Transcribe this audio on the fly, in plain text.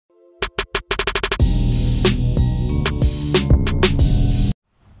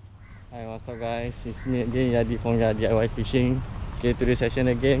Hi, what's up guys? It's me again, Yadi from D.I.Y Fishing. Okay, today's session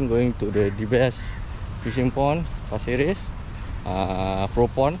again, going to the best fishing pond, Pasir Ris, pro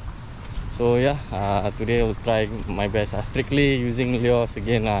pond. So yeah, today I'll try my best, strictly using lures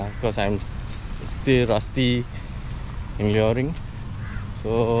again because I'm still rusty in luring.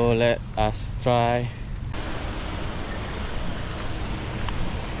 So let us try.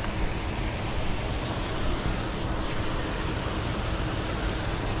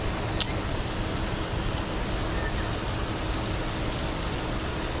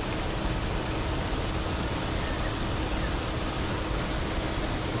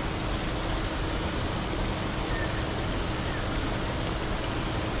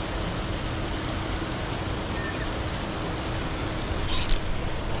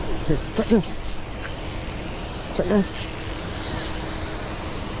 Strike guys. Strike guys.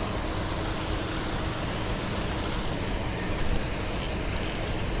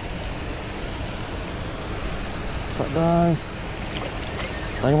 Strike guys.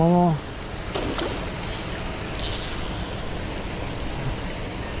 Tarik mana?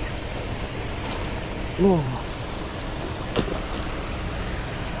 Oh.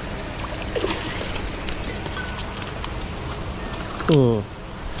 Oh.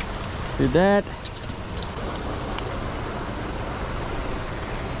 See that?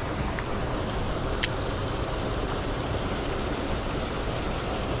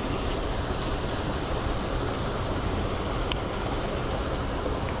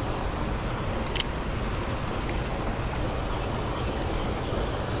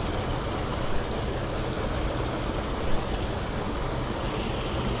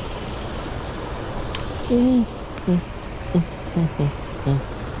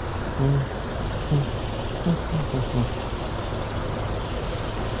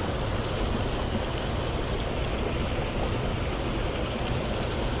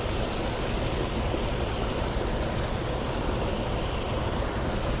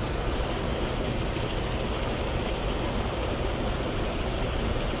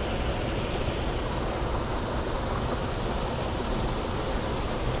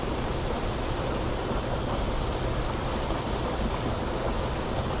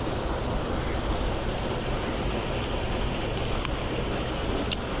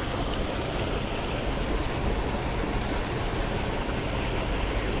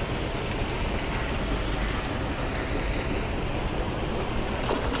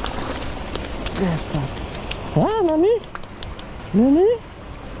 Yes. Nani? Nani?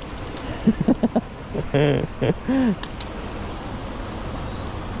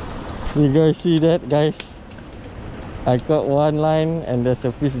 You guys see that, guys? I caught one line and there's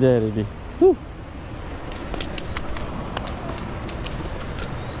a fish there already. Whew.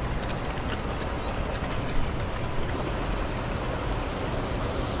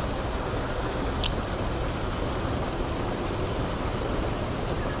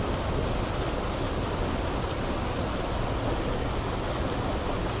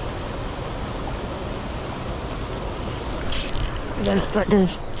 Guys, strike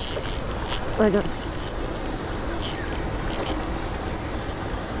guys. Strike guys.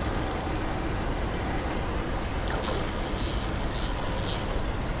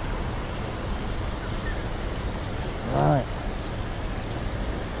 Alright.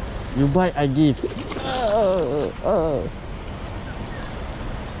 You bite, I give.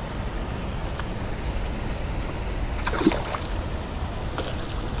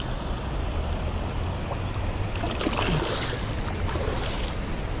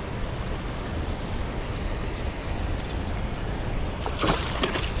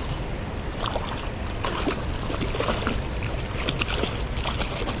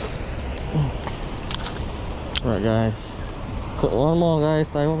 Alright guys, caught one more guys,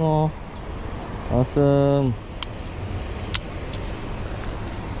 try one more. Awesome.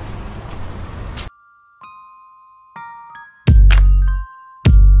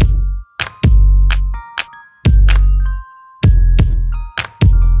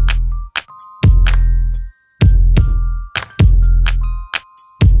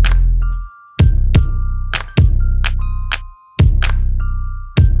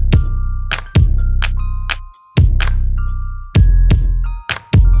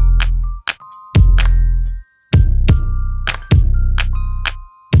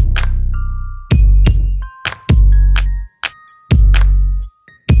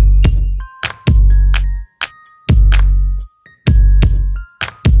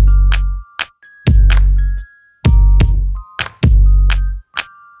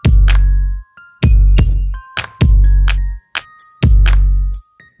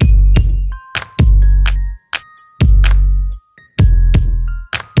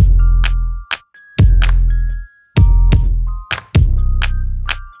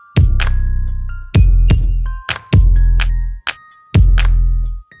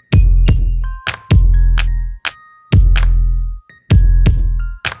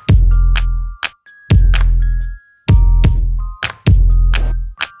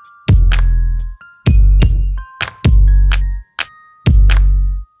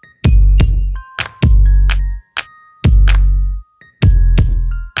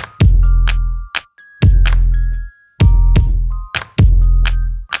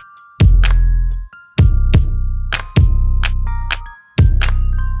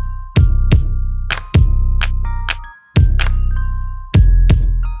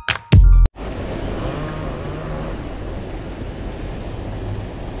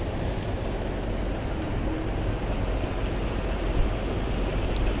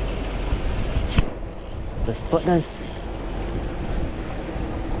 the spot, guys.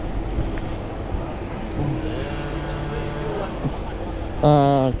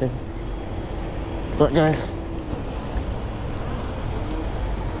 Okay. Spot, guys.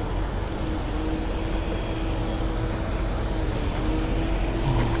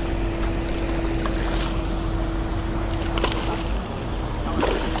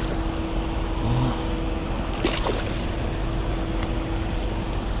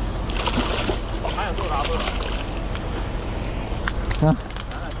 Huh?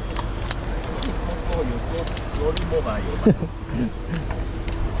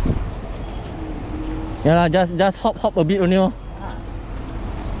 Yeah lah, just hop a bit only.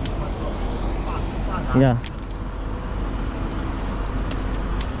 Yeah.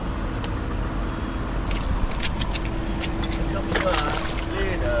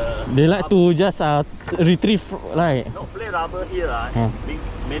 They like to just retrieve, right? No, play rubber here, big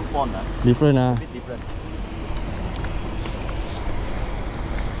main pond. Different. A bit different.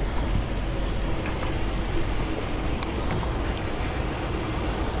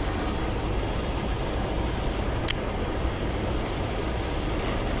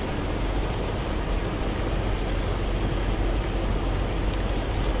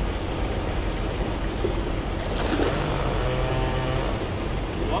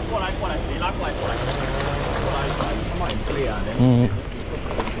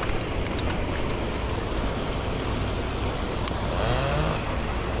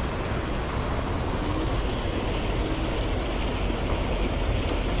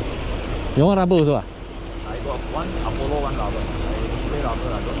 You want rubber also? I got one Apollo, one rubber. I play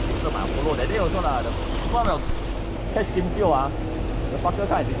rubber. I don't disturb my Apollo. That day also the one will catch kimchi the fucker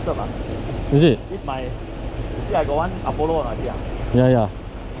can't disturb. Is it? Eat my. You see, I got one Apollo. See, Yeah.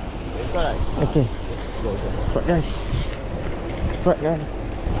 later, right? Okay. Go. Strike, guys. Strike, guys.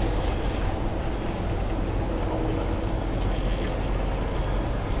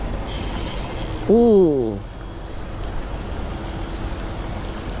 Ooh.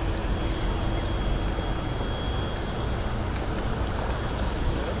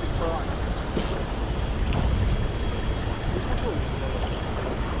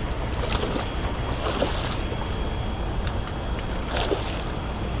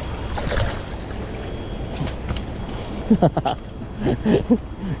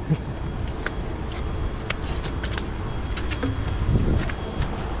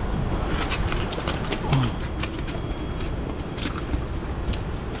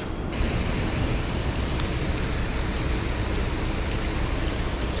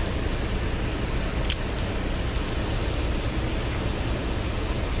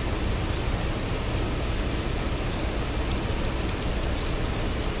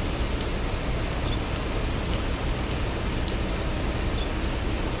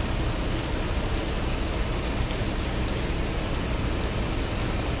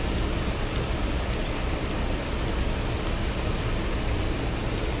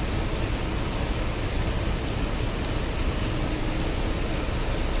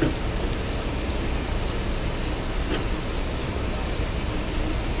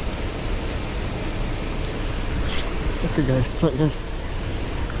 Okay guys, strike guys.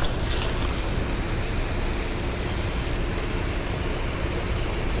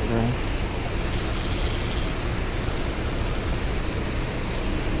 Strike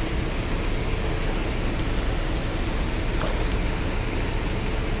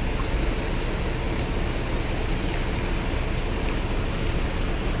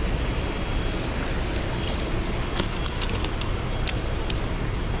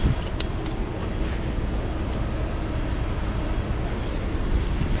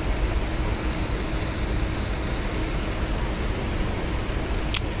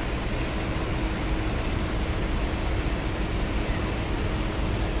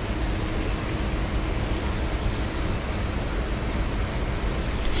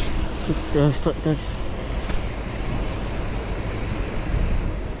guys.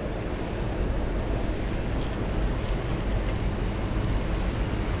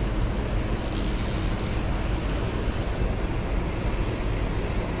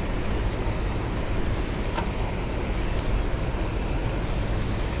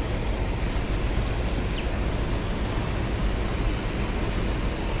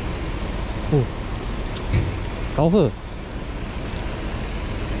 Cover.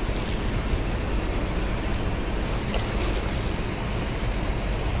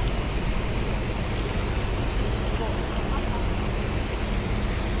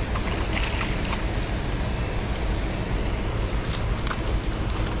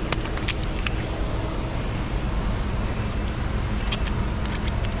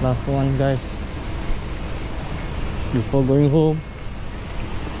 Last one guys. before going home.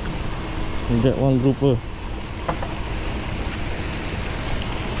 We get one grouper.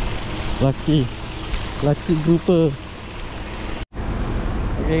 Lucky grouper.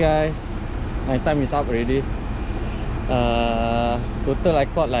 Okay guys, my time is up already. Total I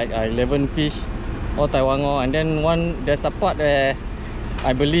caught like 11 fish, all Taiwan, and then there's a part where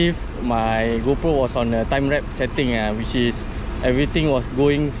I believe my GoPro was on a time wrap setting, which is everything was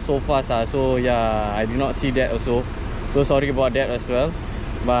going so fast, so yeah, I did not see that also. So sorry about that as well,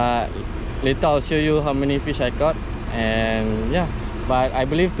 but later I'll show you how many fish I caught. And yeah, but I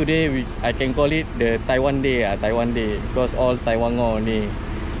believe today I can call it the Taiwan day, because all Taiwan only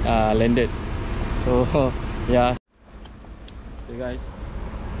landed. So yeah, okay guys,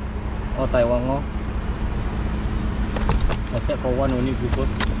 all Taiwan, except for one only grouper.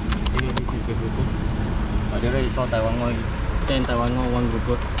 Okay, this is the grouper. The rest is all Taiwan, 10 Taiwan, one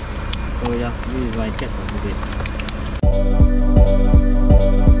grouper. So yeah, this is my catch for today.